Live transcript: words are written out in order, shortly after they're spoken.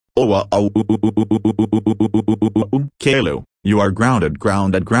Caillou, you are grounded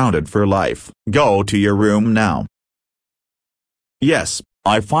for life. Go to your room now. Yes,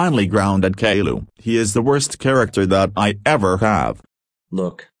 I finally grounded Caillou. He is the worst character that I ever have.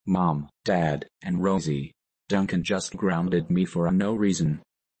 Look, Mom, Dad, and Rosie. Duncan just grounded me for no reason.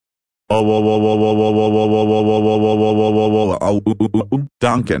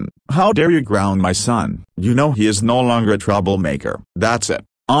 Duncan, how dare you ground my son? You know he is no longer a troublemaker. That's it.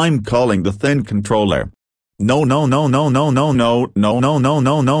 I'm calling the thin controller. No no no no no no no no no no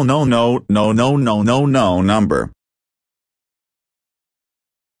no no no no no no no no no number.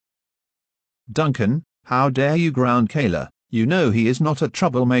 Duncan, how dare you ground Caillou? You know he is not a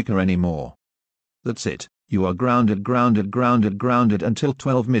troublemaker anymore. That's it. You are grounded until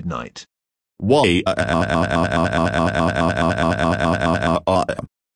 12 midnight. Why?